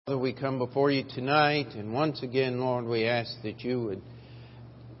We come before you tonight, and once again, Lord, we ask that you would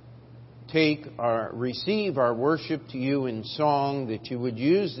receive our worship to you in song, that you would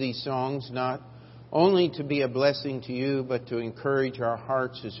use these songs not only to be a blessing to you, but to encourage our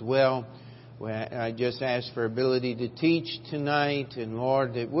hearts as well. I just ask for ability to teach tonight, and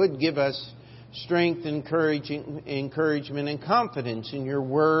Lord, it would give us strength, encouragement, and confidence in your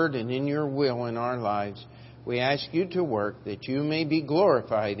word and in your will in our lives. We ask you to work that you may be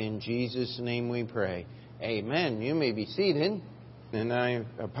glorified. In Jesus' name we pray. Amen. You may be seated. And I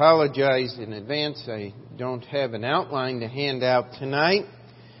apologize in advance. I don't have an outline to hand out tonight,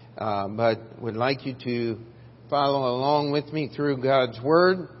 but would like you to follow along with me through God's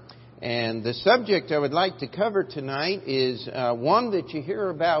Word. And the subject I would like to cover tonight is one that you hear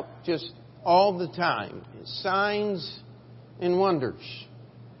about just all the time. Signs and wonders.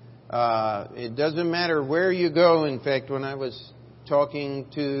 It doesn't matter where you go. In fact, when I was talking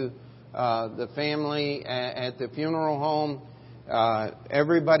to the family at the funeral home,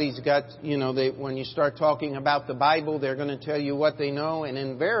 everybody's got, when you start talking about the Bible, they're going to tell you what they know, and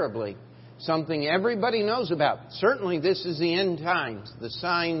invariably, something everybody knows about. Certainly, this is the end times. The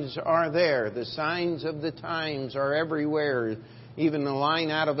signs are there. The signs of the times are everywhere. Even the line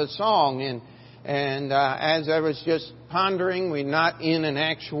out of a song. And as I was just pondering, we're not in an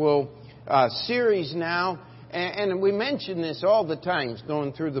actual series now. And we mention this all the time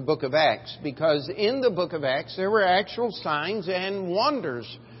going through the book of Acts, because in the book of Acts there were actual signs and wonders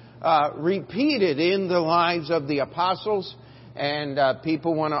repeated in the lives of the apostles. And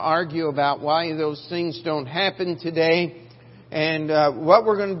people want to argue about why those things don't happen today. And what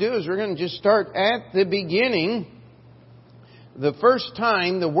we're going to do is we're going to just start at the beginning. The first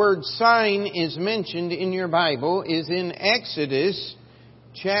time the word sign is mentioned in your Bible is in Exodus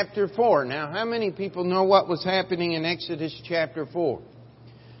chapter 4. Now, how many people know what was happening in Exodus chapter 4?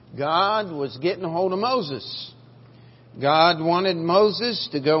 God was getting a hold of Moses. God wanted Moses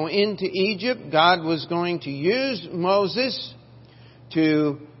to go into Egypt. God was going to use Moses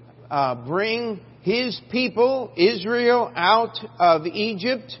to bring His people, Israel, out of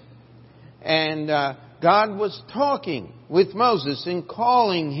Egypt. And God was talking with Moses and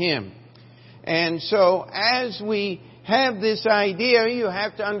calling him. And so as we have this idea, you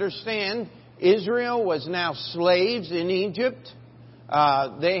have to understand Israel was now slaves in Egypt.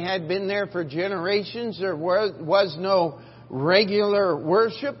 They had been there for generations. There was no regular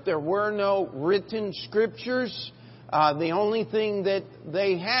worship. There were no written scriptures. The only thing that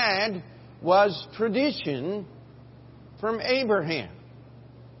they had was tradition from Abraham.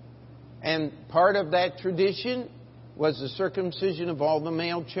 And part of that tradition was the circumcision of all the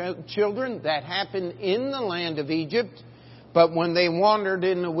male children. That happened in the land of Egypt. But when they wandered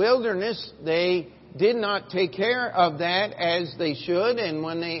in the wilderness, they did not take care of that as they should. And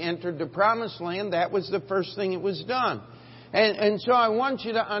when they entered the promised land, that was the first thing that was done. And so I want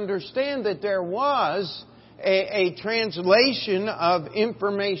you to understand that there was a translation of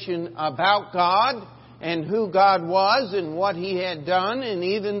information about God and who God was and what He had done. And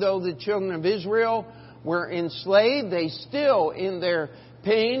even though the children of Israel were enslaved, they still, in their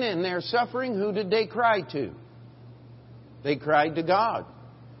pain and their suffering, who did they cry to? They cried to God.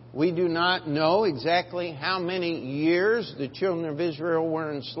 We do not know exactly how many years the children of Israel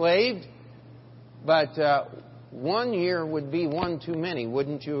were enslaved, but 1 year would be one too many.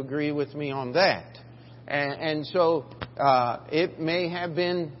 Wouldn't you agree with me on that? And so it may have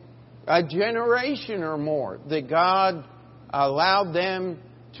been a generation or more that God allowed them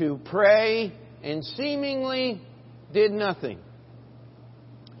to pray and seemingly did nothing.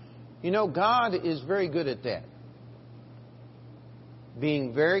 God is very good at that.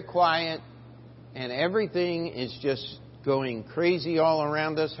 Being very quiet, and everything is just going crazy all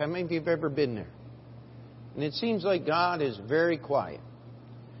around us. How many of you have ever been there? And it seems like God is very quiet.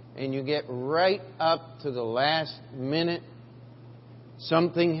 And you get right up to the last minute.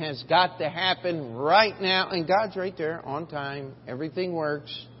 Something has got to happen right now. And God's right there on time. Everything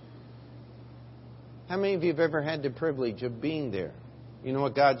works. How many of you have ever had the privilege of being there? You know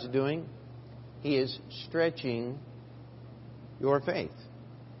what God's doing? He is stretching your faith.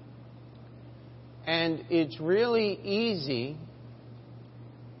 And it's really easy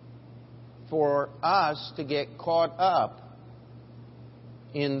for us to get caught up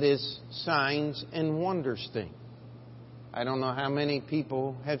in this signs and wonders thing. I don't know how many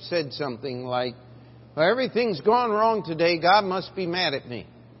people have said something like, well, everything's gone wrong today. God must be mad at me.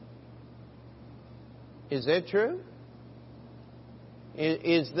 Is that true?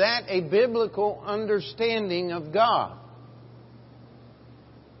 Is that a biblical understanding of God?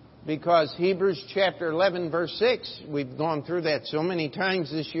 Because Hebrews chapter 11 verse 6, we've gone through that so many times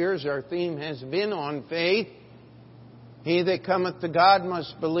this year as our theme has been on faith. He that cometh to God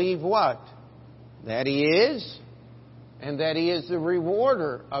must believe what? That He is, and that He is the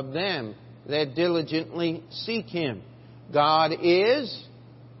rewarder of them that diligently seek Him. God is,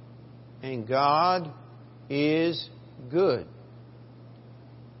 and God is good.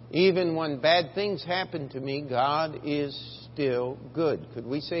 Even when bad things happen to me, God is still good. Could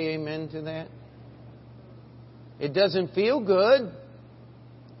we say amen to that? It doesn't feel good,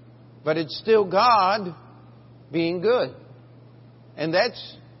 but it's still God being good. And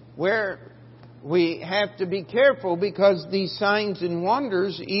that's where we have to be careful, because these signs and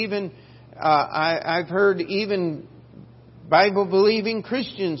wonders, even I've heard even Bible-believing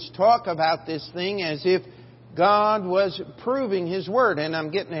Christians talk about this thing as if God was proving His Word. And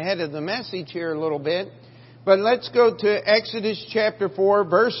I'm getting ahead of the message here a little bit. But let's go to Exodus chapter 4,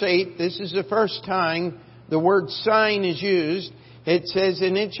 verse 8. This is the first time the word sign is used. It says,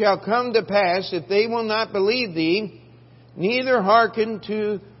 "And it shall come to pass, if they will not believe thee, neither hearken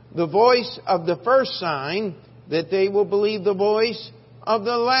to the voice of the first sign, that they will believe the voice of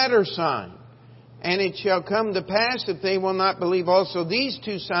the latter sign. And it shall come to pass, if they will not believe also these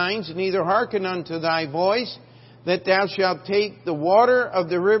two signs, neither hearken unto thy voice, that thou shalt take the water of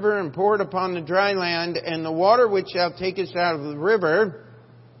the river and pour it upon the dry land, and the water which thou takest out of the river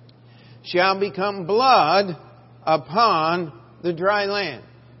shall become blood upon the dry land."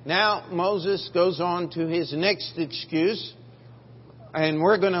 Now Moses goes on to his next excuse, and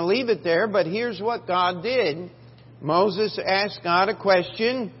we're going to leave it there, but here's what God did. Moses asked God a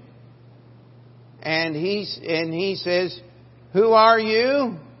question, and he says, "Who are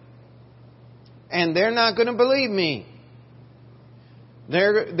you?" And they're not going to believe me.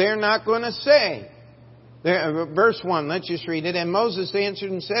 They're not going to say. Verse 1, let's just read it. "And Moses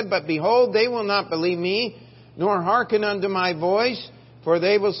answered and said, But behold, they will not believe me, nor hearken unto my voice, for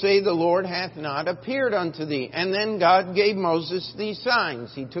they will say, The Lord hath not appeared unto thee." And then God gave Moses these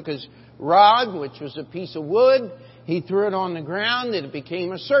signs. He took his rod, which was a piece of wood. He threw it on the ground, and it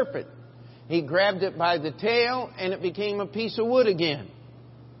became a serpent. He grabbed it by the tail, and it became a piece of wood again.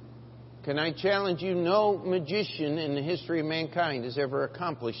 Can I challenge you? No magician in the history of mankind has ever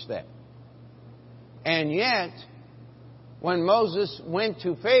accomplished that. And yet, when Moses went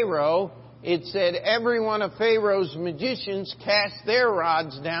to Pharaoh, it said every one of Pharaoh's magicians cast their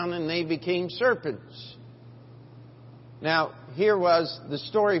rods down and they became serpents. Now, here was the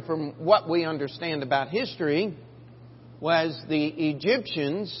story from what we understand about history, was the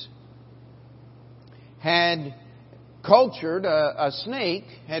Egyptians had cultured a snake,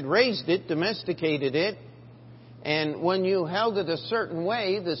 had raised it, domesticated it, and when you held it a certain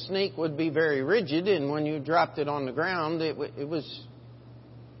way, the snake would be very rigid, and when you dropped it on the ground, it was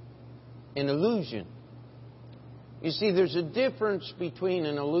an illusion. You see, there's a difference between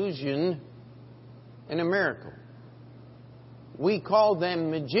an illusion and a miracle. We call them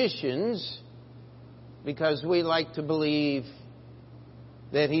magicians because we like to believe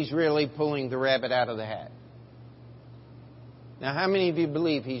that he's really pulling the rabbit out of the hat. Now, how many of you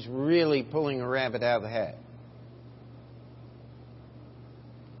believe he's really pulling a rabbit out of the hat?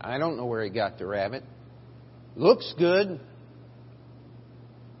 I don't know where he got the rabbit. Looks good.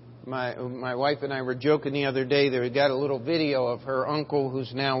 My wife and I were joking the other day that we got a little video of her uncle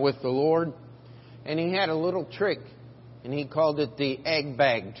who's now with the Lord. And he had a little trick. And he called it the egg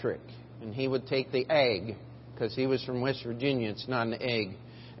bag trick. And he would take the egg, because he was from West Virginia, it's not an egg.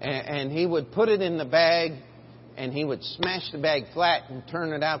 And he would put it in the bag, and he would smash the bag flat and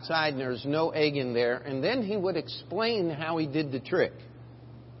turn it outside, and there's no egg in there. And then he would explain how he did the trick.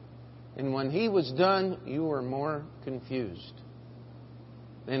 And when he was done, you were more confused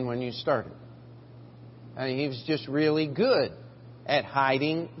than when you started. I mean, he was just really good at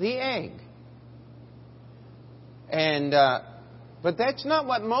hiding the egg. And but that's not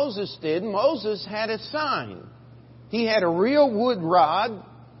what Moses did. Moses had a sign. He had a real wood rod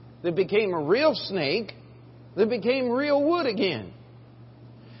that became a real snake that became real wood again.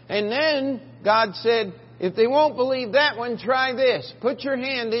 And then God said, if they won't believe that one, try this. Put your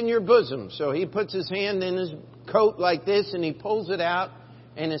hand in your bosom. So he puts his hand in his coat like this, and he pulls it out,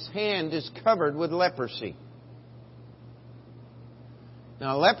 and his hand is covered with leprosy.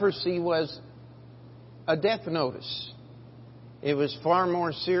 Now, leprosy was a death notice. It was far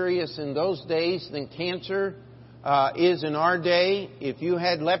more serious in those days than cancer is in our day. If you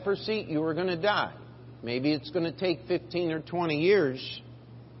had leprosy, you were going to die. Maybe it's going to take 15 or 20 years,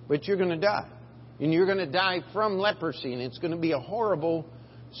 but you're going to die. And you're going to die from leprosy, and it's going to be a horrible,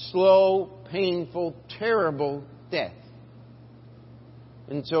 slow, painful, terrible death.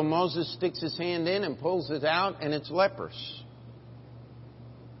 And so Moses sticks his hand in and pulls it out, and it's leprous.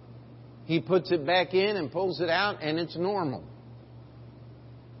 He puts it back in and pulls it out, and it's normal.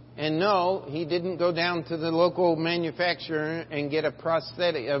 And no, he didn't go down to the local manufacturer and get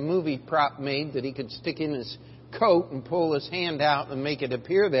a movie prop made that he could stick in his coat and pull his hand out and make it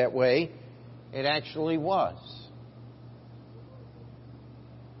appear that way. It actually was.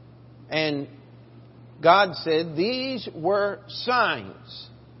 And God said these were signs.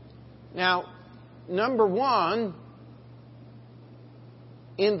 Now, number one,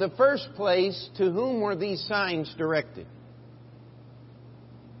 in the first place, to whom were these signs directed?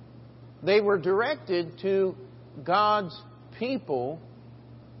 They were directed to God's people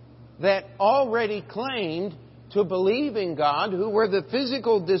that already claimed to believe in God, who were the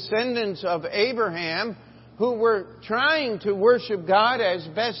physical descendants of Abraham, who were trying to worship God as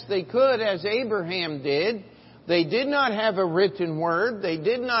best they could, as Abraham did. They did not have a written word. They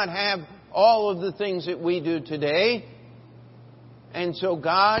did not have all of the things that we do today. And so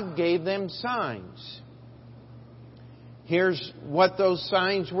God gave them signs. Here's what those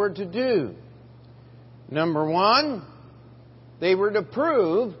signs were to do. Number one, they were to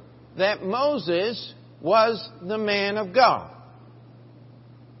prove that Moses was the man of God.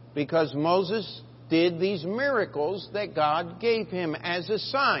 Because Moses did these miracles that God gave him as a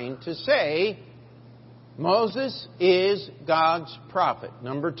sign to say, Moses is God's prophet.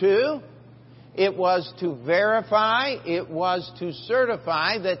 Number two, it was to verify, it was to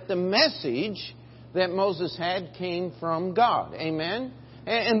certify that the message that Moses had came from God. Amen?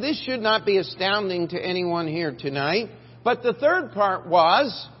 And this should not be astounding to anyone here tonight. But the third part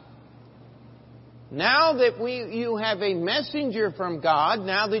was, now that you have a messenger from God,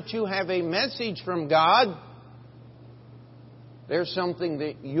 now that you have a message from God, there's something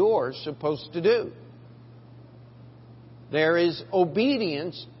that you're supposed to do. There is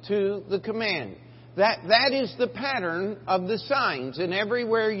obedience to the command. That is the pattern of the signs. And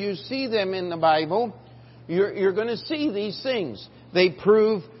everywhere you see them in the Bible, you're going to see these things. They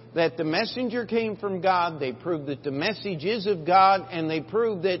prove that the messenger came from God. They prove that the message is of God. And they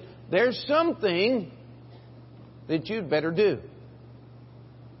prove that there's something that you'd better do.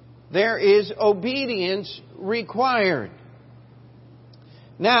 There is obedience required.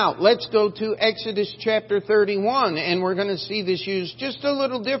 Now, let's go to Exodus chapter 31, and we're going to see this used just a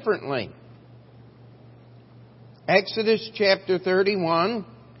little differently. Exodus chapter 31.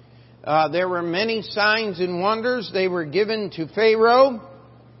 There were many signs and wonders. They were given to Pharaoh.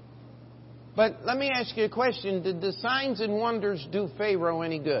 But let me ask you a question. Did the signs and wonders do Pharaoh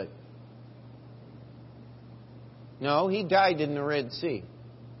any good? No, he died in the Red Sea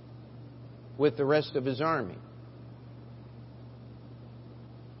with the rest of his army.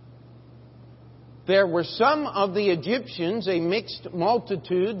 There were some of the Egyptians, a mixed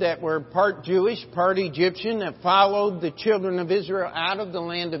multitude that were part Jewish, part Egyptian, that followed the children of Israel out of the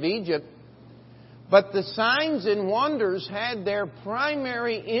land of Egypt. But the signs and wonders had their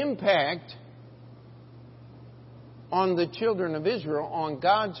primary impact on the children of Israel, on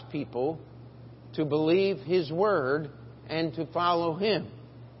God's people, to believe His Word and to follow Him,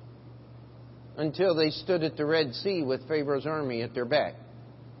 until they stood at the Red Sea with Pharaoh's army at their back.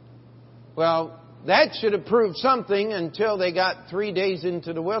 Well, that should have proved something until they got 3 days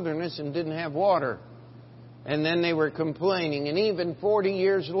into the wilderness and didn't have water. And then they were complaining. And even 40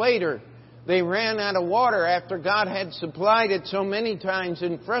 years later, they ran out of water after God had supplied it so many times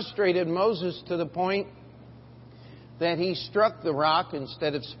and frustrated Moses to the point that he struck the rock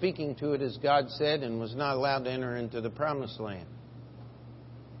instead of speaking to it as God said, and was not allowed to enter into the promised land.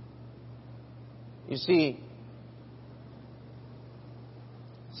 You see,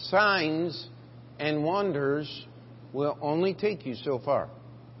 signs and wonders will only take you so far.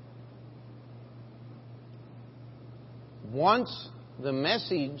 Once the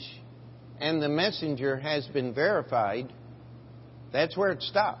message and the messenger has been verified, that's where it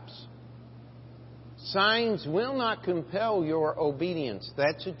stops. Signs will not compel your obedience.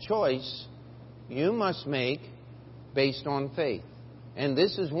 That's a choice you must make based on faith. And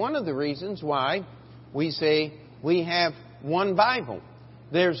this is one of the reasons why we say we have one Bible.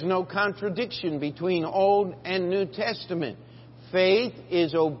 There's no contradiction between Old and New Testament. Faith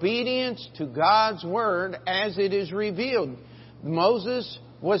is obedience to God's Word as it is revealed. Moses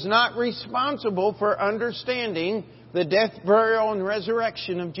was not responsible for understanding the death, burial, and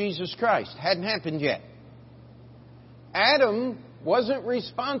resurrection of Jesus Christ. Hadn't happened yet. Adam wasn't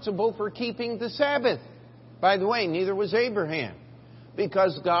responsible for keeping the Sabbath. By the way, neither was Abraham.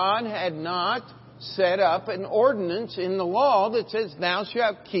 Because God had not set up an ordinance in the law that says, thou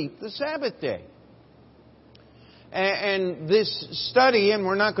shalt keep the Sabbath day. And this study, and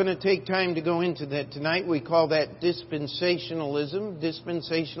we're not going to take time to go into that tonight, we call that dispensationalism.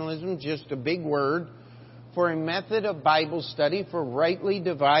 Dispensationalism, just a big word for a method of Bible study, for rightly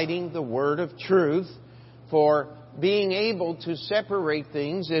dividing the word of truth, for being able to separate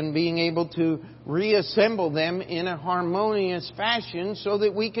things and being able to reassemble them in a harmonious fashion so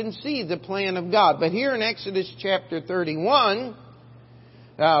that we can see the plan of God. But here in Exodus chapter 31,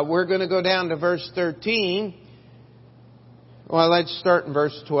 we're going to go down to verse 13. Well, let's start in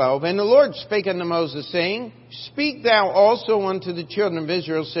verse 12. And the Lord spake unto Moses, saying, Speak thou also unto the children of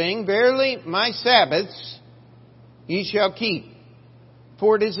Israel, saying, Verily my Sabbaths ye shall keep,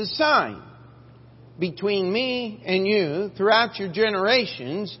 for it is a sign between me and you throughout your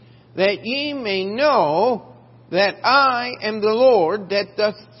generations, that ye may know that I am the Lord that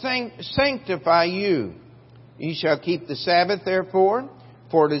doth sanctify you. Ye shall keep the Sabbath, therefore,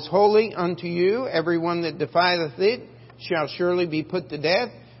 for it is holy unto you. Every one that defileth it shall surely be put to death.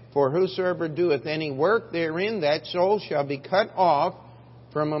 For whosoever doeth any work therein, that soul shall be cut off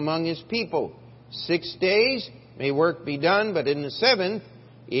from among his people. 6 days may work be done, but in the seventh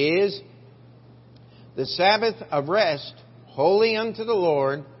is the Sabbath of rest, holy unto the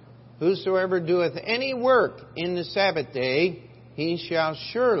Lord. Whosoever doeth any work in the Sabbath day, he shall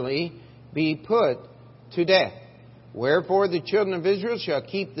surely be put to death. Wherefore the children of Israel shall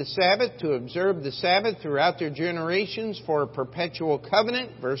keep the Sabbath, to observe the Sabbath throughout their generations for a perpetual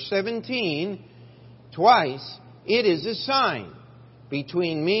covenant. Verse 17, twice it is a sign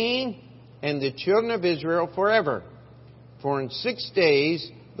between me and the children of Israel forever. For in 6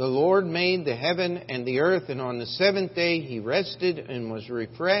 days the Lord made the heaven and the earth, and on the seventh day He rested and was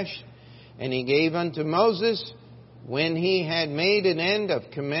refreshed. And He gave unto Moses, when he had made an end of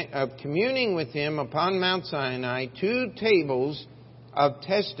communing with Him upon Mount Sinai, 2 tables of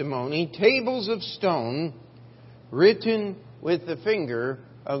testimony, tables of stone, written with the finger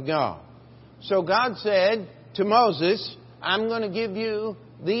of God. So God said to Moses, I'm going to give you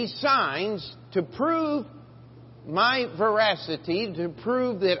these signs to prove my veracity, to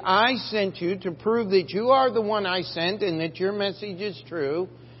prove that I sent you, to prove that you are the one I sent and that your message is true.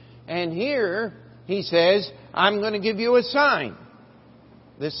 And here He says, I'm going to give you a sign.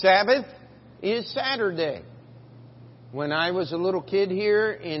 The Sabbath is Saturday. When I was a little kid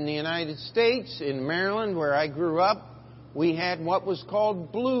here in the United States, in Maryland, where I grew up, we had what was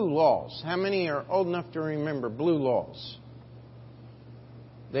called blue laws. How many are old enough to remember blue laws?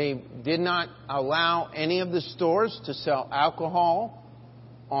 They did not allow any of the stores to sell alcohol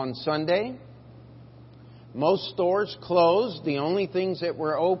on Sunday. Most stores closed. The only things that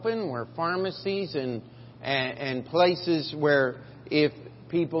were open were pharmacies and places where if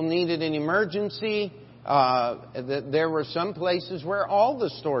people needed an emergency, there were some places where all the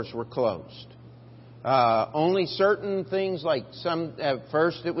stores were closed. Only certain things, like at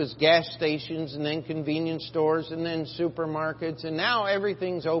first it was gas stations and then convenience stores and then supermarkets, and now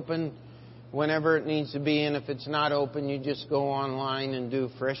everything's open whenever it needs to be, and if it's not open, you just go online and do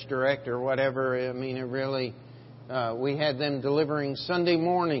Fresh Direct or whatever. I mean, it really, we had them delivering Sunday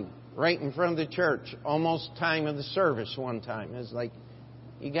morning right in front of the church, almost time of the service one time. It's like,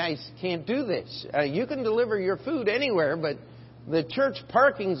 you guys can't do this. You can deliver your food anywhere, but the church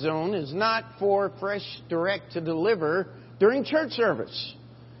parking zone is not for Fresh Direct to deliver during church service.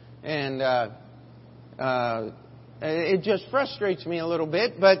 And it just frustrates me a little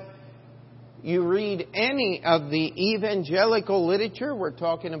bit, but you read any of the evangelical literature, we're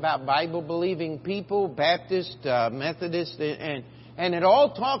talking about Bible-believing people, Baptist, Methodist, and it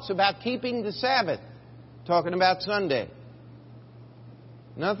all talks about keeping the Sabbath, talking about Sunday.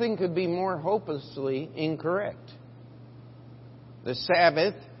 Nothing could be more hopelessly incorrect. The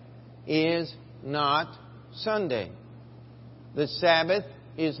Sabbath is not Sunday. The Sabbath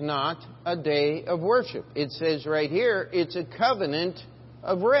is not a day of worship. It says right here, it's a covenant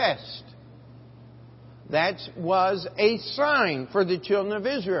of rest. That was a sign for the children of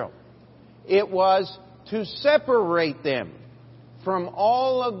Israel. It was to separate them from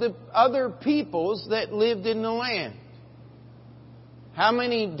all of the other peoples that lived in the land. How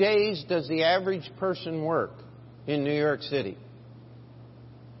many days does the average person work in New York City?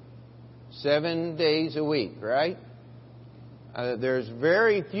 7 days a week, right? There's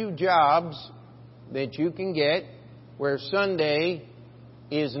very few jobs that you can get where Sunday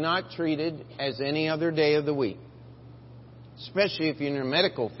is not treated as any other day of the week, especially if you're in the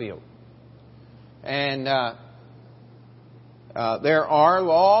medical field. And there are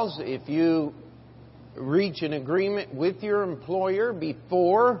laws. If you reach an agreement with your employer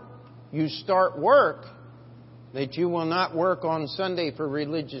before you start work, that you will not work on Sunday for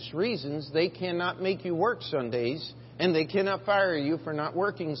religious reasons. They cannot make you work Sundays, and they cannot fire you for not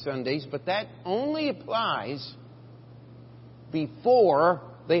working Sundays, but that only applies before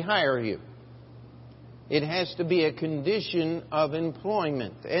they hire you. It has to be a condition of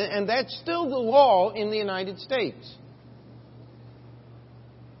employment. And that's still the law in the United States.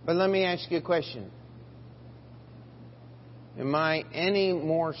 But let me ask you a question. Am I any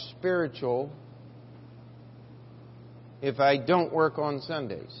more spiritual if I don't work on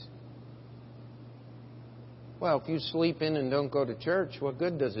Sundays? Well, if you sleep in and don't go to church, what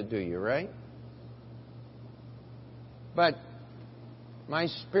good does it do you, right? But my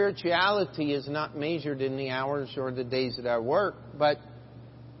spirituality is not measured in the hours or the days that I work, but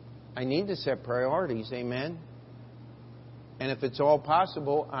I need to set priorities, amen? And if it's all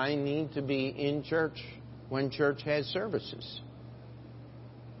possible, I need to be in church when church has services.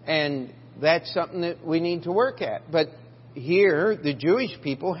 And that's something that we need to work at. But here, the Jewish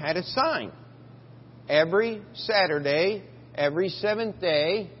people had a sign. Every Saturday, every seventh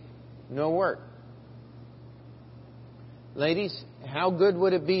day, no work. Ladies, how good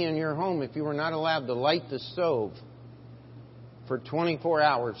would it be in your home if you were not allowed to light the stove for 24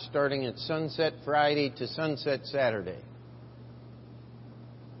 hours starting at sunset Friday to sunset Saturday?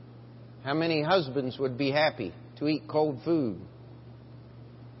 How many husbands would be happy to eat cold food?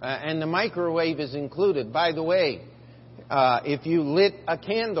 And the microwave is included. By the way, if you lit a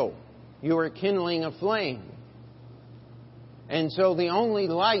candle, you were kindling a flame. And so the only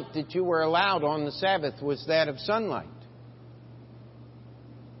light that you were allowed on the Sabbath was that of sunlight.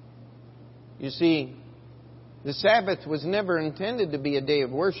 You see, the Sabbath was never intended to be a day of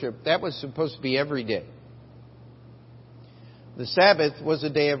worship. That was supposed to be every day. The Sabbath was a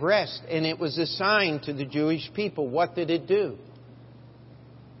day of rest, and it was a sign to the Jewish people. What did it do?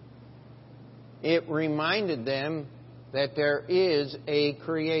 It reminded them that there is a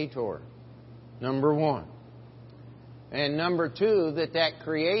Creator, number one. And number two, that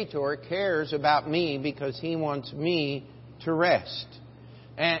Creator cares about me because He wants me to rest.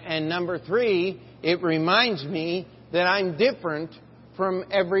 And number three, it reminds me that I'm different from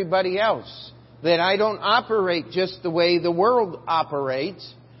everybody else. That I don't operate just the way the world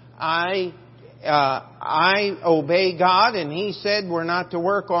operates. I obey God, and He said we're not to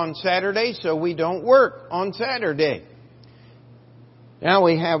work on Saturday, so we don't work on Saturday. Now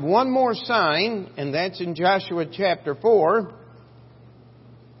we have one more sign, and that's in Joshua chapter 4.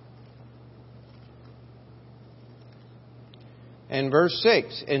 And verse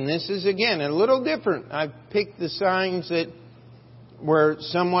 6. And this is again a little different. I've picked the signs that were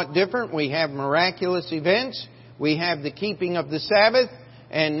somewhat different. We have miraculous events. We have the keeping of the Sabbath.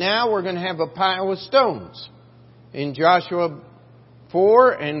 And now we're going to have a pile of stones. In Joshua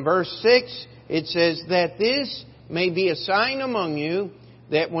 4 and verse 6, it says that this may be a sign among you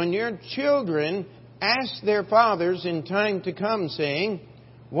that when your children ask their fathers in time to come, saying,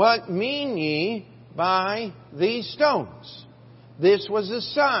 what mean ye by these stones? This was a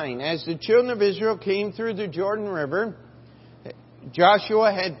sign. As the children of Israel came through the Jordan River,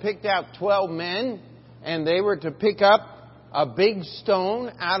 Joshua had picked out 12 men, and they were to pick up a big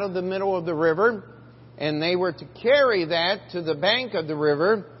stone out of the middle of the river, and they were to carry that to the bank of the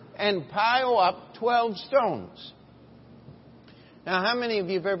river and pile up 12 stones. Now, how many of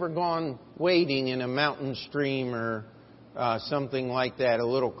you have ever gone wading in a mountain stream or something like that, a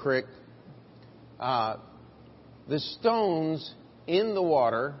little creek? The stones in the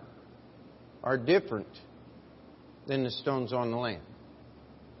water are different than the stones on the land.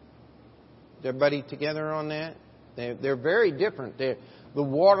 Is everybody together on that? They're very different. The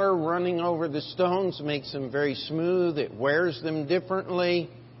water running over the stones makes them very smooth. It wears them differently.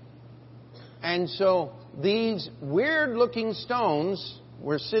 And so these weird-looking stones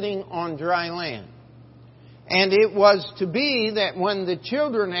were sitting on dry land. And it was to be that when the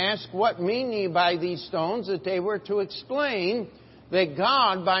children asked, what mean ye by these stones, that they were to explain that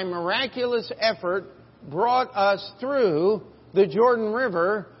God, by miraculous effort, brought us through the Jordan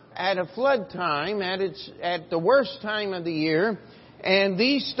River at a flood time, at the worst time of the year. And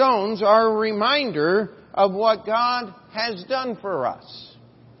these stones are a reminder of what God has done for us.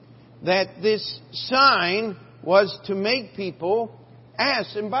 That this sign was to make people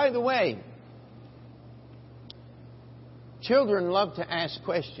ask. And by the way, children love to ask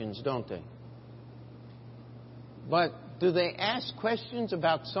questions, don't they? But do they ask questions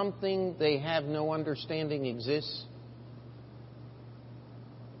about something they have no understanding exists?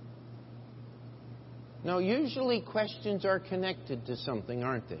 No, usually questions are connected to something,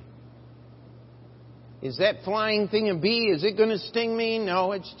 aren't they? Is that flying thing a bee? Is it going to sting me?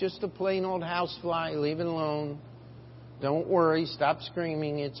 No, it's just a plain old housefly. Leave it alone. Don't worry. Stop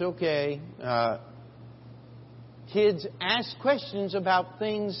screaming. It's okay. Kids ask questions about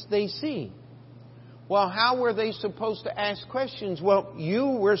things they see. Well, how were they supposed to ask questions? Well, you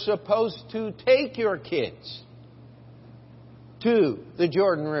were supposed to take your kids to the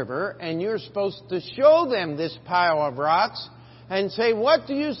Jordan River, and you're supposed to show them this pile of rocks and say, what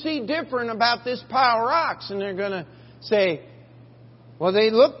do you see different about this pile of rocks? And they're going to say, well, they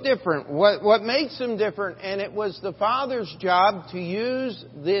look different. What makes them different? And it was the Father's job to use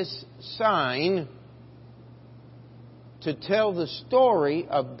this sign to tell the story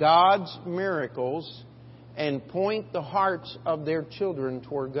of God's miracles and point the hearts of their children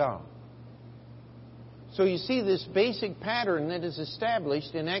toward God. So you see, this basic pattern that is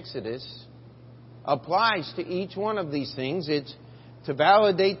established in Exodus applies to each one of these things. It's to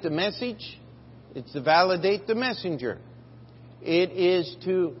validate the message. It's to validate the messenger. It is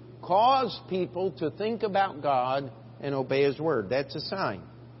to cause people to think about God and obey His Word. That's a sign.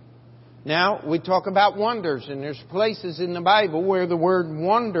 Now, we talk about wonders, and there's places in the Bible where the word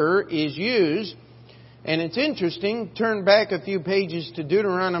wonder is used. And it's interesting, turn back a few pages to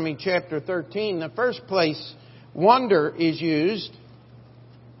Deuteronomy chapter 13. The first place wonder is used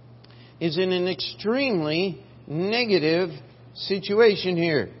is in an extremely negative situation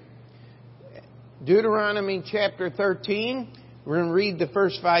here. Deuteronomy chapter 13, we're going to read the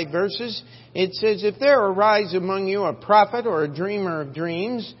first 5 verses. It says, if there arise among you a prophet or a dreamer of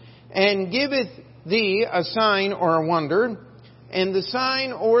dreams, and giveth thee a sign or a wonder, and the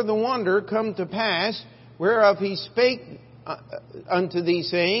sign or the wonder come to pass, whereof he spake unto thee,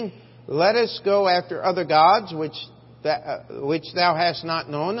 saying, let us go after other gods, which thou hast not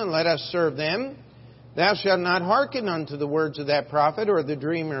known, and let us serve them. Thou shalt not hearken unto the words of that prophet or the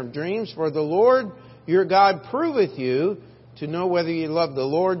dreamer of dreams, for the Lord your God proveth you to know whether ye love the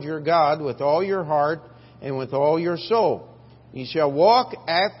Lord your God with all your heart and with all your soul. Ye shall walk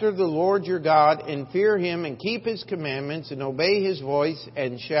after the Lord your God, and fear Him, and keep His commandments, and obey His voice,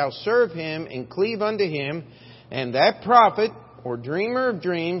 and shall serve Him, and cleave unto Him. And that prophet, or dreamer of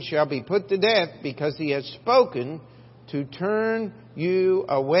dreams, shall be put to death, because he has spoken to turn you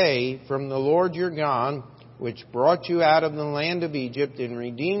away from the Lord your God, which brought you out of the land of Egypt, and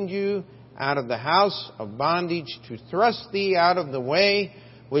redeemed you out of the house of bondage, to thrust thee out of the way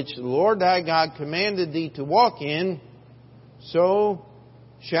which the Lord thy God commanded thee to walk in. So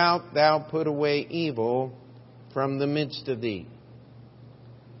shalt thou put away evil from the midst of thee.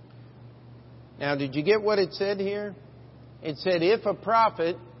 Now, did you get what it said here? It said, if a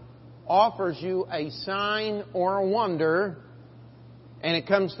prophet offers you a sign or a wonder, and it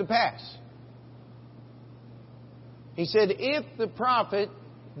comes to pass. He said, if the prophet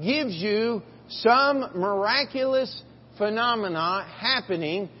gives you some miraculous phenomena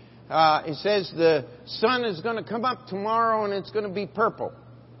happening, it says the sun is going to come up tomorrow and it's going to be purple.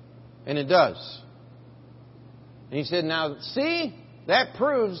 And it does. And he said, now see, that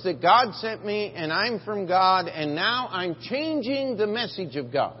proves that God sent me and I'm from God, and now I'm changing the message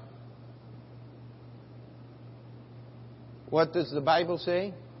of God. What does the Bible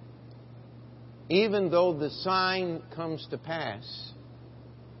say? Even though the sign comes to pass,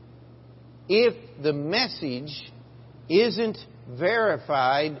 if the message isn't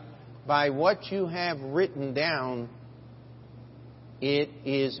verified by what you have written down, it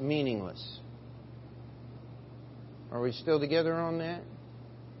is meaningless. Are we still together on that?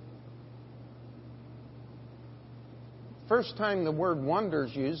 First time the word wonder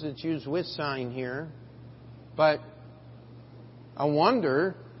is used, it's used with sign here. But a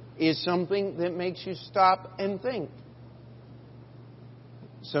wonder is something that makes you stop and think.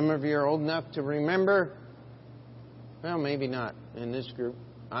 Some of you are old enough to remember, well, maybe not in this group.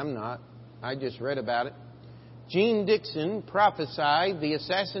 I'm not. I just read about it. Jeane Dixon prophesied the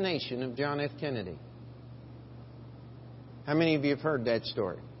assassination of John F. Kennedy. How many of you have heard that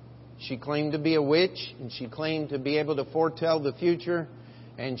story? She claimed to be a witch, and she claimed to be able to foretell the future.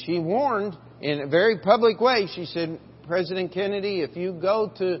 And she warned in a very public way. She said, President Kennedy, if you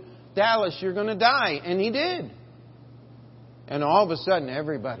go to Dallas, you're going to die. And he did. And all of a sudden,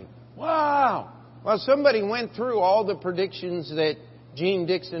 everybody, wow! Well, somebody went through all the predictions that Jeane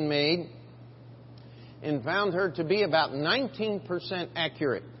Dixon made and found her to be about 19%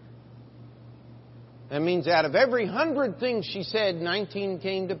 accurate. That means out of every 100 things she said, 19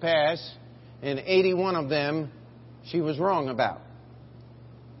 came to pass, and 81 of them she was wrong about.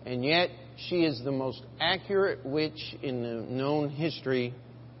 And yet, she is the most accurate witch in the known history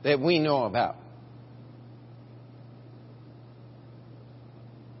that we know about.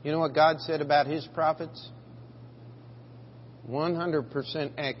 You know what God said about His prophets?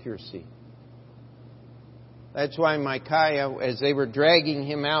 100% accuracy. That's why Micaiah, as they were dragging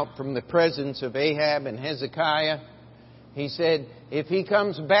him out from the presence of Ahab and Hezekiah, he said, if he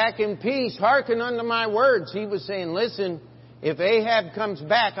comes back in peace, hearken unto my words. He was saying, listen, if Ahab comes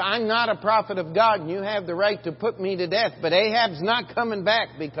back, I'm not a prophet of God, and you have the right to put me to death. But Ahab's not coming back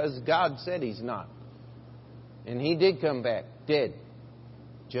because God said he's not. And he did come back, dead,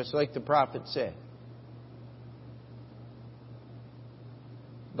 just like the prophet said.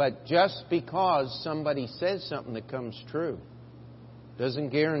 But just because somebody says something that comes true doesn't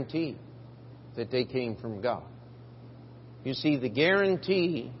guarantee that they came from God. You see, the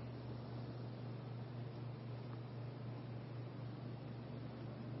guarantee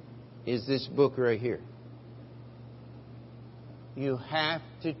is this book right here. You have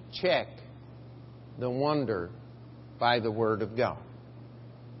to check the wonder by the Word of God.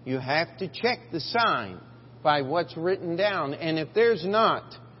 You have to check the sign by what's written down. And if there's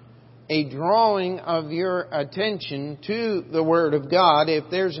not a drawing of your attention to the Word of God, if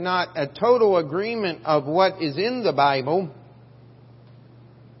there's not a total agreement of what is in the Bible,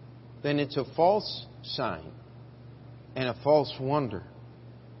 then it's a false sign and a false wonder.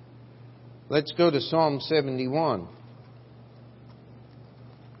 Let's go to Psalm 71.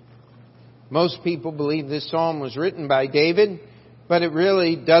 Most people believe this psalm was written by David, but it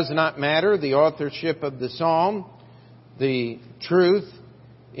really does not matter, the authorship of the psalm. The truth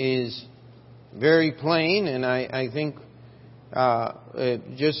is very plain, and I think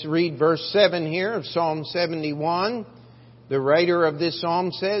just read verse 7 here of Psalm 71. The writer of this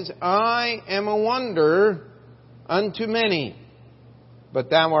psalm says, I am a wonder unto many, but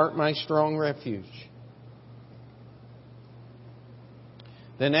thou art my strong refuge.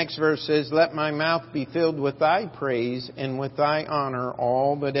 The next verse says, let my mouth be filled with thy praise and with thy honor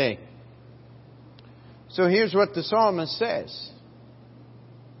all the day. So here's what the psalmist says.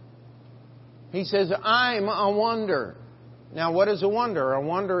 He says, I'm a wonder. Now, what is a wonder? A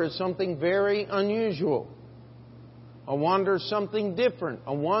wonder is something very unusual. A wonder is something different.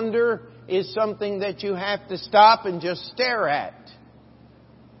 A wonder is something that you have to stop and just stare at.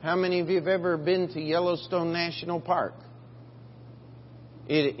 How many of you have ever been to Yellowstone National Park?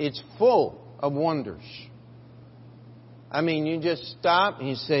 It's full of wonders. I mean, you just stop and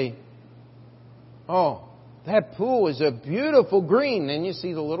you say, oh, that pool is a beautiful green. Then you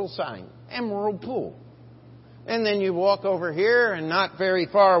see the little sign, Emerald Pool. And then you walk over here and not very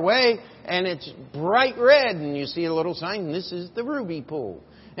far away, and it's bright red, and you see a little sign, this is the Ruby Pool.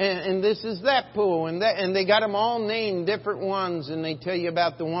 And this is that pool, and they got them all named different ones, and they tell you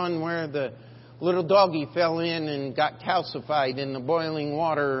about the one where the little doggy fell in and got calcified in the boiling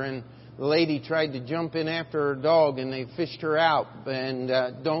water, and the lady tried to jump in after her dog, and they fished her out.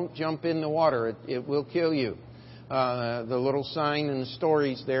 And don't jump in the water, it will kill you. The little sign in the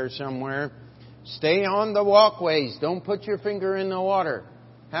stories there somewhere. Stay on the walkways. Don't put your finger in the water.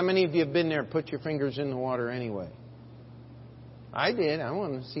 How many of you have been there, put your fingers in the water anyway? I did. I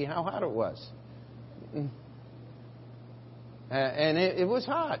wanted to see how hot it was. And it was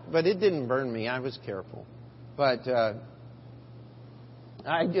hot, but it didn't burn me. I was careful. But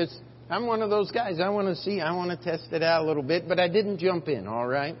I'm one of those guys. I want to test it out a little bit, but I didn't jump in, all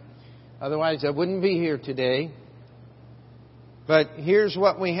right? Otherwise, I wouldn't be here today. But here's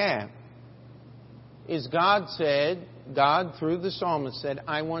what we have. Is God through the psalmist said,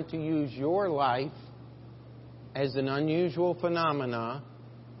 I want to use your life as an unusual phenomena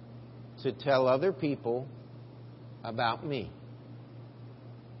to tell other people about me.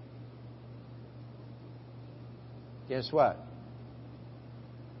 Guess what?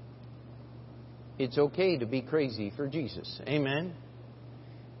 It's okay to be crazy for Jesus. Amen?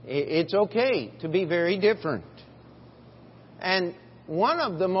 It's okay to be very different. And one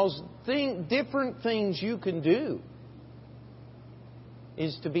of the most different things you can do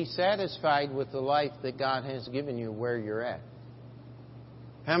is to be satisfied with the life that God has given you where you're at.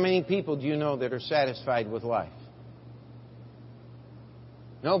 How many people do you know that are satisfied with life?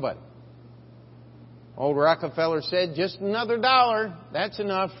 Nobody. Old Rockefeller said, just another dollar, that's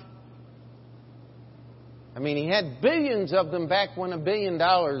enough. I mean, he had billions of them back when $1 billion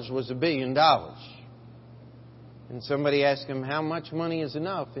was $1 billion. And somebody asked him, how much money is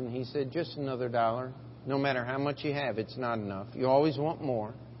enough? And he said, just another dollar. No matter how much you have, it's not enough. You always want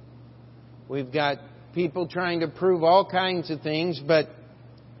more. We've got people trying to prove all kinds of things, but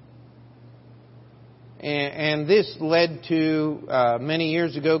and this led to many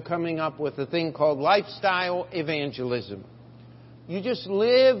years ago coming up with a thing called lifestyle evangelism. You just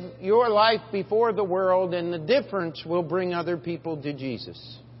live your life before the world, and the difference will bring other people to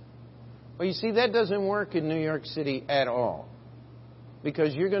Jesus. Well, you see, that doesn't work in New York City at all.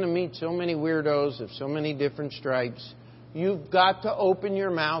 Because you're going to meet so many weirdos of so many different stripes. You've got to open your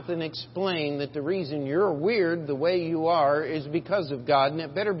mouth and explain that the reason you're weird the way you are is because of God, and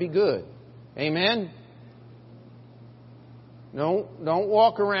it better be good. Amen? No, don't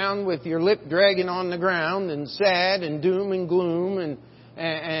walk around with your lip dragging on the ground and sad and doom and gloom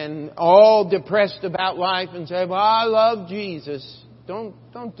and all depressed about life and say, well, I love Jesus.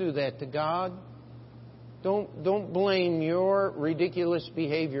 Don't do that to God. Don't blame your ridiculous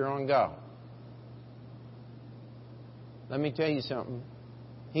behavior on God. Let me tell you something.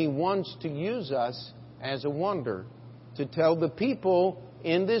 He wants to use us as a wonder to tell the people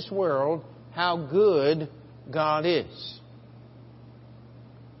in this world how good God is.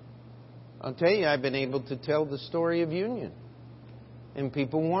 I'll tell you, I've been able to tell the story of Union. And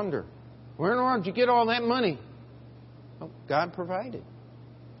people wonder, where in the world did you get all that money? Oh, God provided.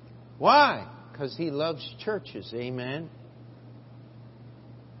 Why? Because He loves churches. Amen.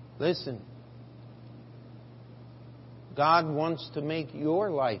 Listen. God wants to make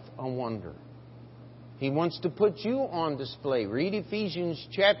your life a wonder. He wants to put you on display. Read Ephesians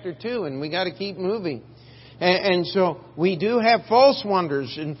chapter 2, and we got to keep moving. And so we do have false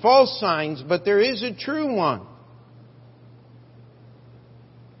wonders and false signs, but there is a true one.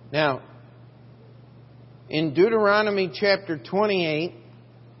 Now, in Deuteronomy chapter 28,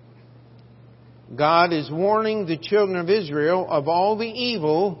 God is warning the children of Israel of all the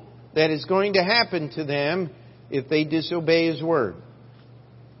evil that is going to happen to them if they disobey His word.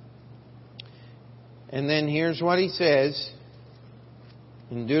 And then here's what He says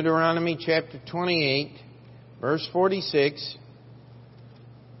in Deuteronomy chapter 28, verse 46.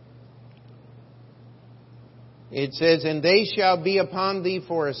 It says, and they shall be upon thee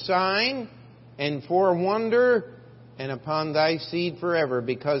for a sign and for a wonder, and upon thy seed forever,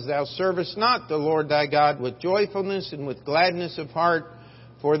 because thou servest not the Lord thy God with joyfulness and with gladness of heart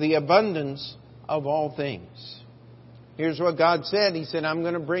for the abundance of all things. Here's what God said. He said, I'm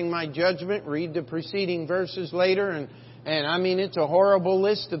going to bring my judgment. Read the preceding verses later. And I mean, it's a horrible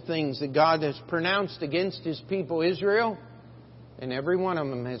list of things that God has pronounced against His people Israel. And every one of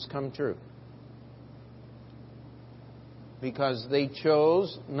them has come true. Because they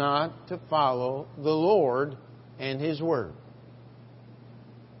chose not to follow the Lord and His word.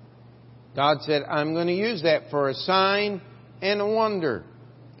 God said, I'm going to use that for a sign and a wonder.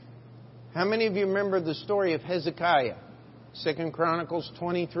 How many of you remember the story of Hezekiah? 2 Chronicles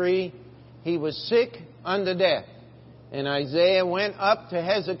 23. He was sick unto death. And Isaiah went up to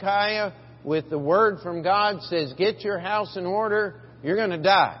Hezekiah with the word from God, says, get your house in order, you're going to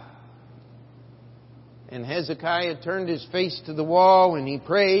die. And Hezekiah turned his face to the wall and he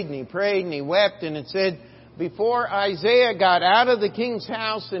prayed and he prayed and he wept. And it said, before Isaiah got out of the king's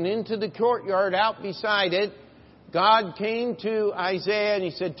house and into the courtyard out beside it, God came to Isaiah and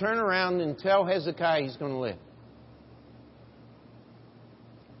He said, turn around and tell Hezekiah he's going to live.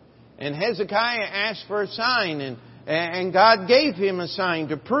 And Hezekiah asked for a sign, and God gave him a sign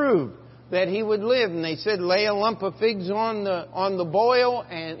to prove that he would live. And they said, lay a lump of figs on the boil,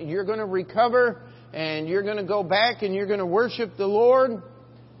 and you're going to recover, and you're going to go back, and you're going to worship the Lord.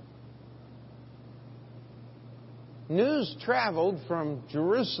 News traveled from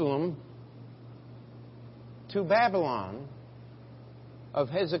Jerusalem to Babylon of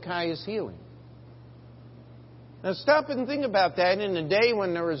Hezekiah's healing. Now stop and think about that in a day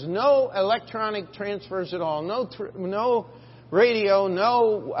when there was no electronic transfers at all, no radio,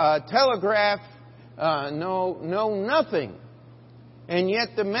 no telegraph, no nothing. And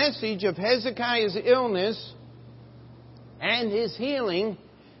yet the message of Hezekiah's illness and his healing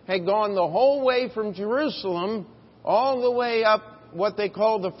had gone the whole way from Jerusalem all the way up what they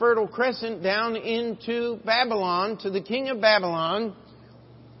call the Fertile Crescent down into Babylon, to the king of Babylon,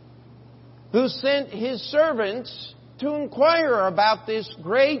 who sent his servants to inquire about this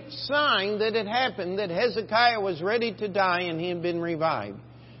great sign that had happened, that Hezekiah was ready to die and he had been revived.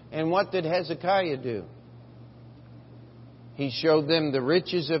 And what did Hezekiah do? He showed them the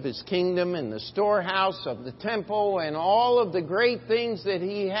riches of his kingdom and the storehouse of the temple and all of the great things that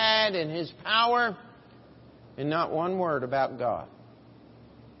he had and his power, and not one word about God.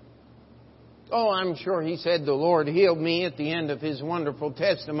 Oh, I'm sure he said the Lord healed me at the end of his wonderful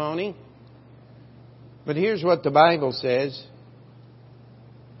testimony. But here's what the Bible says.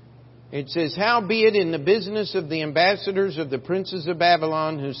 It says, howbeit in the business of the ambassadors of the princes of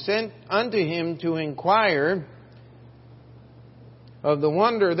Babylon, who sent unto him to inquire of the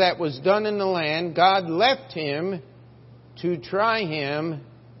wonder that was done in the land, God left him to try him,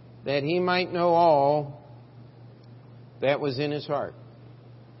 that he might know all that was in his heart.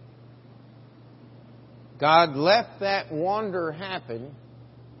 God left that wonder happen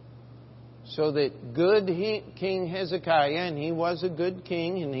so that good King Hezekiah, and he was a good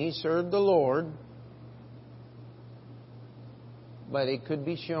king and he served the Lord, but it could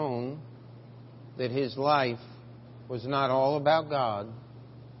be shown that his life was not all about God.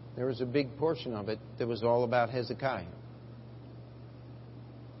 There was a big portion of it that was all about Hezekiah.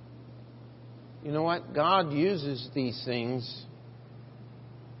 You know what? God uses these things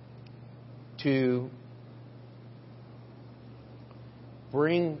to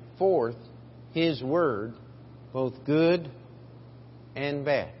bring forth His Word, both good and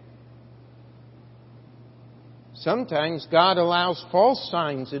bad. Sometimes God allows false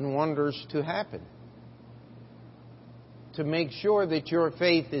signs and wonders to happen to make sure that your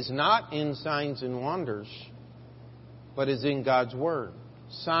faith is not in signs and wonders, but is in God's Word.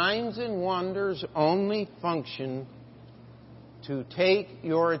 Signs and wonders only function to take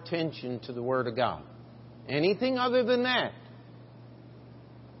your attention to the Word of God. Anything other than that,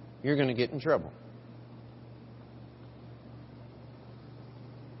 you're going to get in trouble.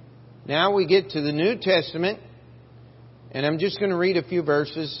 Now we get to the New Testament, and I'm just going to read a few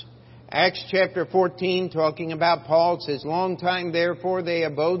verses. Acts chapter 14, talking about Paul, it says, "Long time therefore they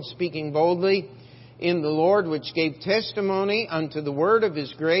abode, speaking boldly in the Lord, which gave testimony unto the word of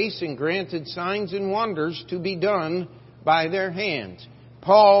His grace, and granted signs and wonders to be done by their hands."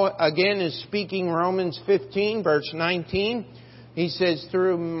 Paul, again, is speaking Romans 15, verse 19. He says,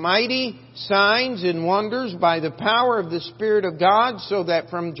 "Through mighty signs and wonders by the power of the Spirit of God, so that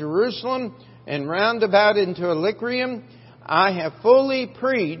from Jerusalem and round about into Illyricum I have fully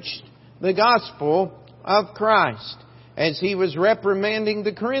preached the gospel of Christ." As he was reprimanding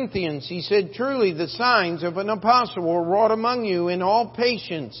the Corinthians, he said, "Truly the signs of an apostle were wrought among you in all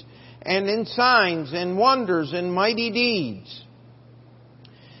patience, and in signs and wonders and mighty deeds."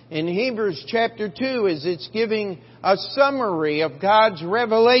 In Hebrews chapter 2, as it's giving a summary of God's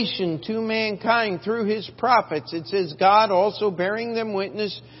revelation to mankind through His prophets, it says, "God also bearing them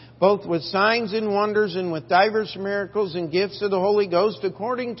witness, both with signs and wonders and with divers miracles and gifts of the Holy Ghost,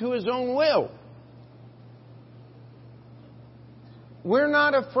 according to His own will." We're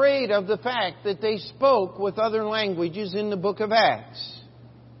not afraid of the fact that they spoke with other languages in the book of Acts.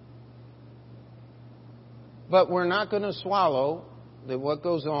 But we're not going to swallow that what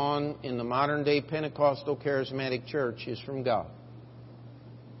goes on in the modern day Pentecostal charismatic church is from God.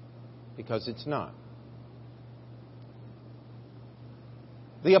 Because it's not.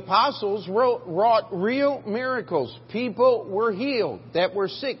 The apostles wrought real miracles. People were healed, that were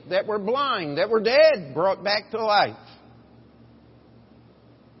sick, that were blind, that were dead, brought back to life.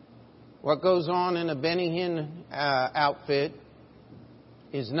 What goes on in a Benny Hinn outfit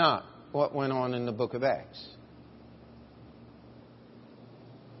is not what went on in the book of Acts.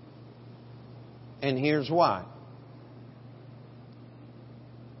 And here's why.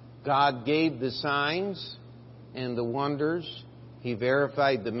 God gave the signs and the wonders. He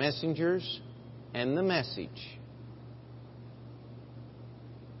verified the messengers and the message.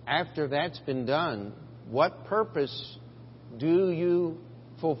 After that's been done, what purpose do you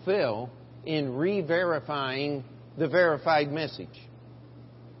fulfill in re-verifying the verified message?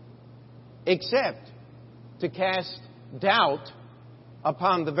 Except to cast doubt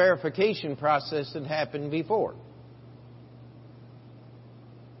upon the verification process that happened before.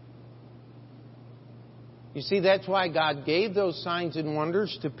 You see, that's why God gave those signs and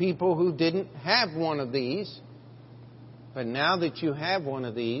wonders to people who didn't have one of these. But now that you have one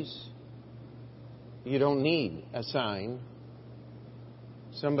of these, you don't need a sign.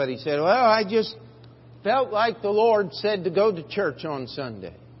 Somebody said, "Well, I just felt like the Lord said to go to church on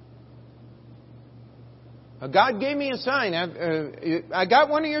Sunday. God gave me a sign. I got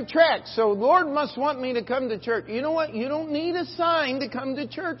one of your tracts, so the Lord must want me to come to church." You know what? You don't need a sign to come to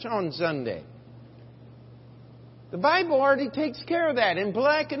church on Sunday. The Bible already takes care of that in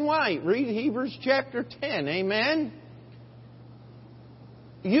black and white. Read Hebrews chapter 10. Amen?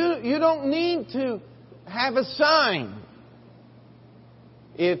 You don't need to have a sign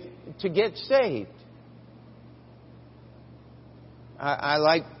to get saved. I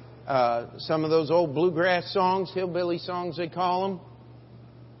like some of those old bluegrass songs, hillbilly songs they call them.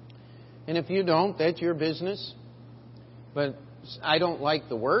 And if you don't, that's your business. But I don't like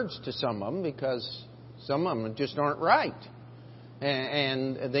the words to some of them because some of them just aren't right.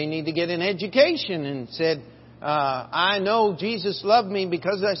 And they need to get an education and said, "I know Jesus loved me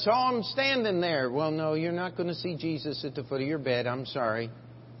because I saw Him standing there." Well, no, you're not going to see Jesus at the foot of your bed. I'm sorry.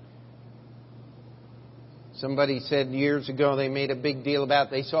 Somebody said years ago they made a big deal about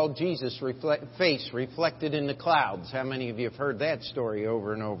they saw Jesus' face reflected in the clouds. How many of you have heard that story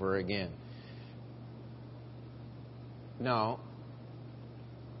over and over again? No.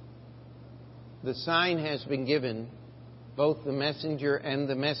 The sign has been given. Both the messenger and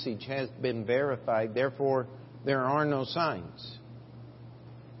the message has been verified. Therefore, there are no signs.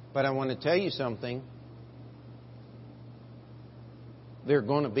 But I want to tell you something. They're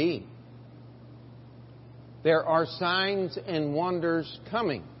going to be. There are signs and wonders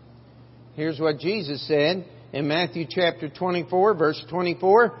coming. Here's what Jesus said in Matthew chapter 24, verse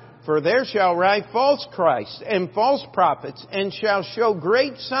 24. For there shall rise false Christs and false prophets, and shall show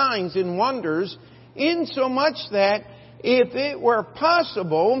great signs and wonders, insomuch that, if it were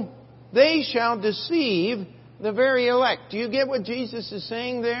possible, they shall deceive the very elect. Do you get what Jesus is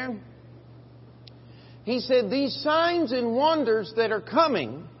saying there? He said these signs and wonders that are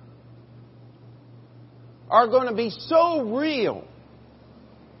coming are going to be so real.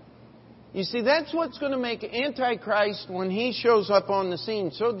 You see, that's what's going to make Antichrist, when he shows up on the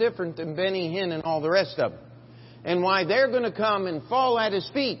scene, so different than Benny Hinn and all the rest of them. And why they're going to come and fall at His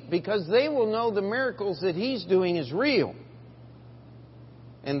feet, because they will know the miracles that He's doing is real.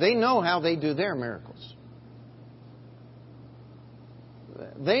 And they know how they do their miracles.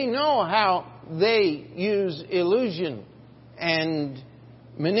 They know how they use illusion and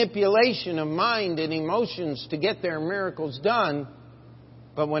manipulation of mind and emotions to get their miracles done.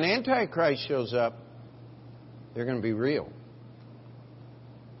 But when Antichrist shows up, they're going to be real.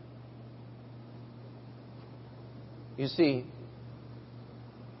 You see,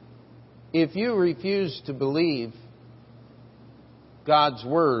 if you refuse to believe God's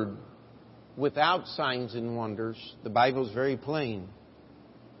Word without signs and wonders, the Bible is very plain,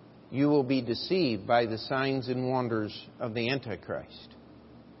 you will be deceived by the signs and wonders of the Antichrist.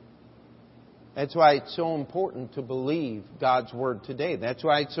 That's why it's so important to believe God's Word today. That's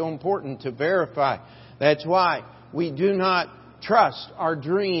why it's so important to verify. That's why we do not trust our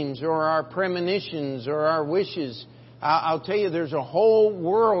dreams or our premonitions or our wishes. I'll tell you, there's a whole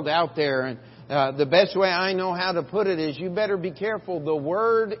world out there, and the best way I know how to put it is, you better be careful.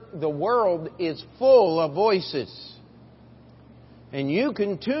 The world is full of voices. And you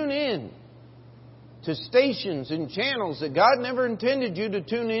can tune in to stations and channels that God never intended you to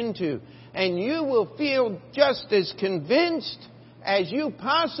tune into. And you will feel just as convinced as you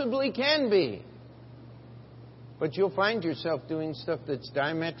possibly can be. But you'll find yourself doing stuff that's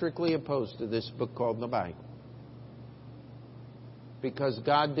diametrically opposed to this book called the Bible. Because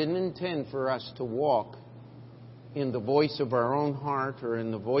God didn't intend for us to walk in the voice of our own heart or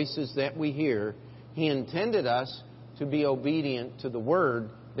in the voices that we hear. He intended us to be obedient to the Word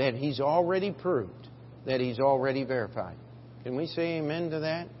that He's already proved, that He's already verified. Can we say amen to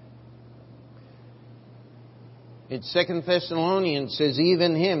that? In 2 Thessalonians says,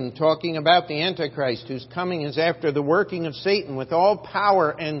 even him, talking about the Antichrist, whose coming is after the working of Satan with all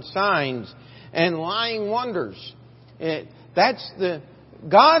power and signs and lying wonders.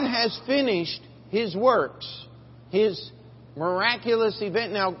 God has finished His works, His miraculous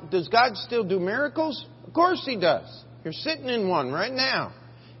event. Now, does God still do miracles? Of course He does. You're sitting in one right now.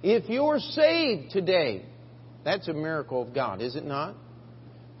 If you're saved today, that's a miracle of God, is it not?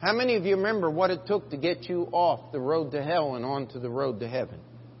 How many of you remember what it took to get you off the road to hell and onto the road to heaven?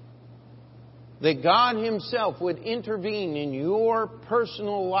 That God Himself would intervene in your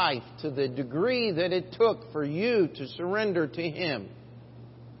personal life to the degree that it took for you to surrender to Him.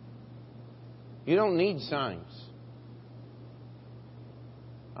 You don't need signs.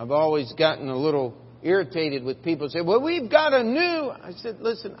 I've always gotten a little irritated with people who say, well, we've got a new... I said,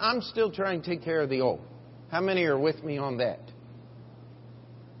 listen, I'm still trying to take care of the old. How many are with me on that?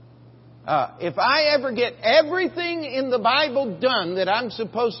 If I ever get everything in the Bible done that I'm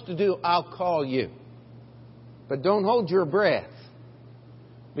supposed to do, I'll call you. But don't hold your breath.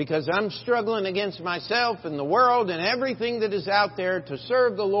 Because I'm struggling against myself and the world and everything that is out there to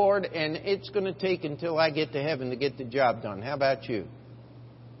serve the Lord, and it's going to take until I get to heaven to get the job done. How about you?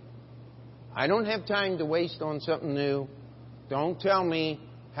 I don't have time to waste on something new. Don't tell me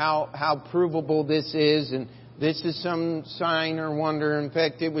how provable this is and this is some sign or wonder. In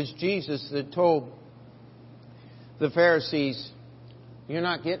fact, it was Jesus that told the Pharisees, you're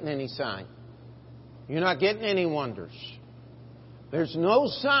not getting any sign. You're not getting any wonders. There's no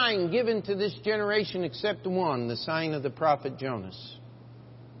sign given to this generation except one, the sign of the prophet Jonas.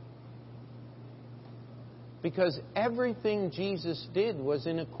 Because everything Jesus did was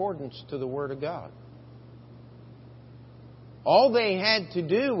in accordance to the Word of God. All they had to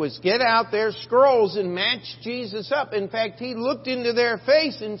do was get out their scrolls and match Jesus up. In fact, He looked into their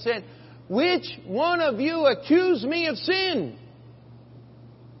face and said, which one of you accused me of sin?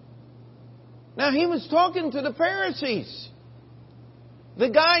 Now, He was talking to the Pharisees. The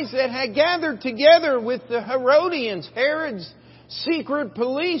guys that had gathered together with the Herodians, Herod's secret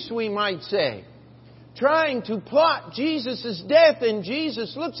police, we might say, trying to plot Jesus' death. And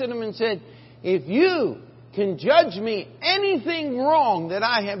Jesus looks at them and said, if you can judge me anything wrong that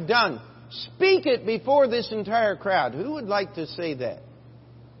I have done, speak it before this entire crowd. Who would like to say that?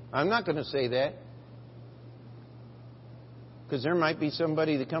 I'm not going to say that. Because there might be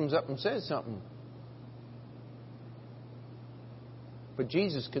somebody that comes up and says something. But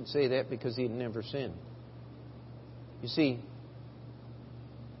Jesus could say that because He had never sinned. You see,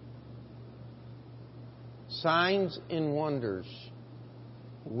 signs and wonders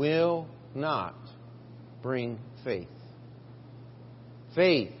will not bring faith.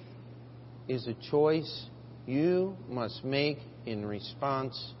 Faith is a choice you must make in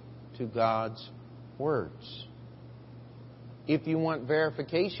response to God's words. If you want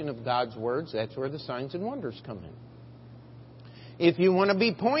verification of God's words, that's where the signs and wonders come in. If you want to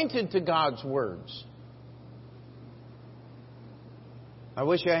be pointed to God's words, I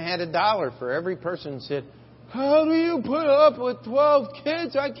wish I had $1 for every person that said, how do you put up with 12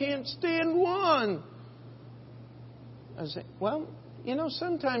 kids? I can't stand one. I say, well, you know,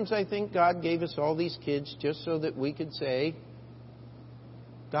 sometimes I think God gave us all these kids just so that we could say,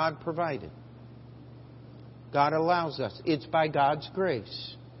 God provided. God allows us. It's by God's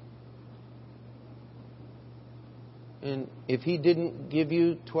grace. And if He didn't give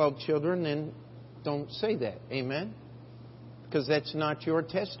you 12 children, then don't say that. Amen? Because that's not your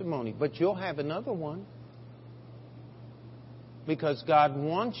testimony. But you'll have another one. Because God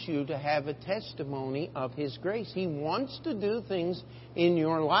wants you to have a testimony of His grace. He wants to do things in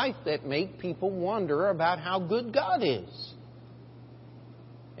your life that make people wonder about how good God is.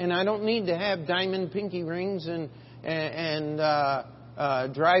 And I don't need to have diamond pinky rings and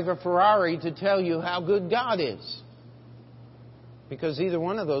drive a Ferrari to tell you how good God is. Because either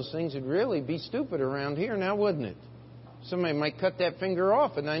one of those things would really be stupid around here now, wouldn't it? Somebody might cut that finger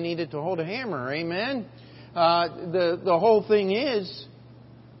off and I needed to hold a hammer. Amen? The whole thing is,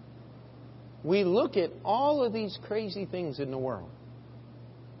 we look at all of these crazy things in the world.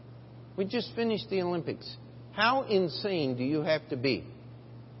 We just finished the Olympics. How insane do you have to be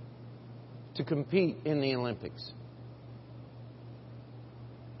to compete in the Olympics?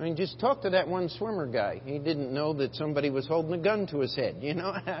 I mean, just talk to that one swimmer guy. He didn't know that somebody was holding a gun to his head, you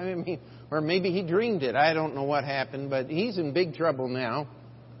know? I mean, or maybe he dreamed it. I don't know what happened, but he's in big trouble now.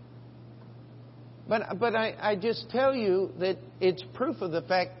 But I just tell you that it's proof of the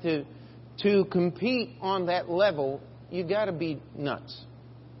fact to compete on that level, you got to be nuts.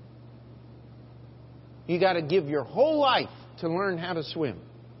 You got to give your whole life to learn how to swim.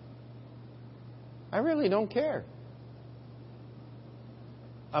 I really don't care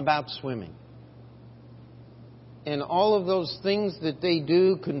about swimming. And all of those things that they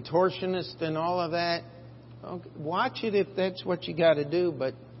do, contortionist and all of that, okay, watch it if that's what you got to do,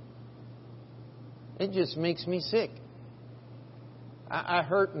 but it just makes me sick. I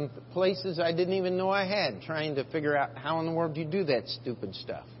hurt in places I didn't even know I had, trying to figure out how in the world you do that stupid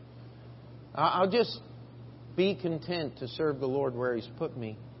stuff. I'll just be content to serve the Lord where He's put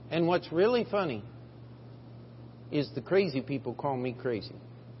me. And what's really funny is the crazy people call me crazy.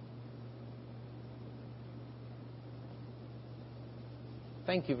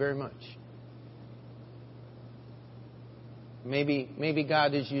 Thank you very much. Maybe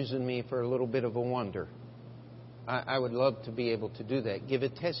God is using me for a little bit of a wonder. I would love to be able to do that. Give a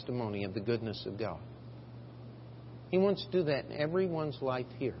testimony of the goodness of God. He wants to do that in everyone's life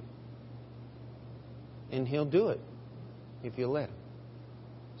here. And He'll do it if you let Him.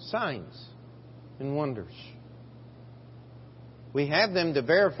 Signs and wonders. We have them to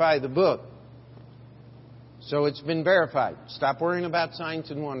verify the book. So it's been verified. Stop worrying about signs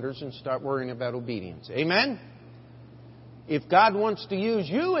and wonders and start worrying about obedience. Amen? If God wants to use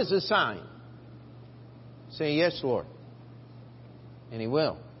you as a sign, say, yes, Lord. And He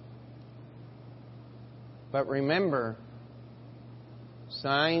will. But remember,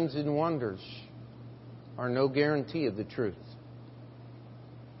 signs and wonders are no guarantee of the truth.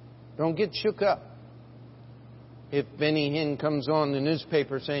 Don't get shook up if Benny Hinn comes on the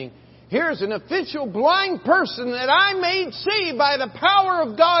newspaper saying, here's an official blind person that I made see by the power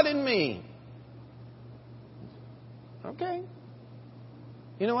of God in me. Okay.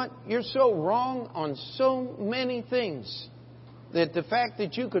 You know what? You're so wrong on so many things that the fact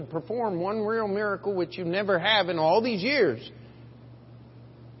that you could perform one real miracle, which you never have in all these years,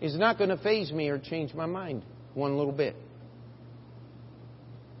 is not going to faze me or change my mind one little bit.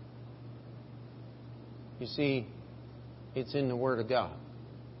 You see, it's in the Word of God.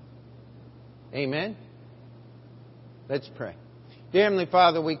 Amen? Let's pray. Dear Heavenly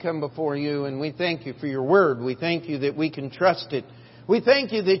Father, we come before You and we thank You for Your Word. We thank You that we can trust it. We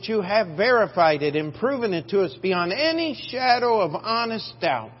thank You that You have verified it and proven it to us beyond any shadow of honest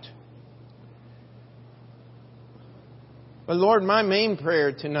doubt. But Lord, my main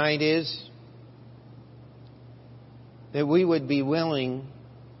prayer tonight is that we would be willing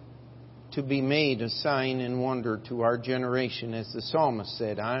to be made a sign and wonder to our generation. As the psalmist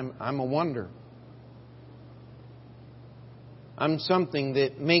said, I'm a wonder. I'm something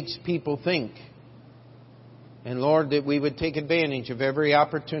that makes people think. And Lord, that we would take advantage of every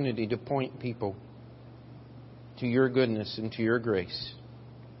opportunity to point people to Your goodness and to Your grace.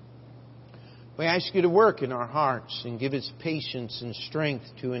 We ask You to work in our hearts and give us patience and strength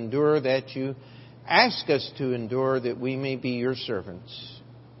to endure that You ask us to endure, that we may be Your servants,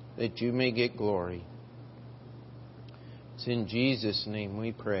 that You may get glory. It's in Jesus' name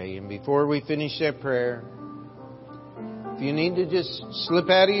we pray. And before we finish that prayer, if you need to just slip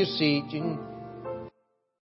out of your seat, you can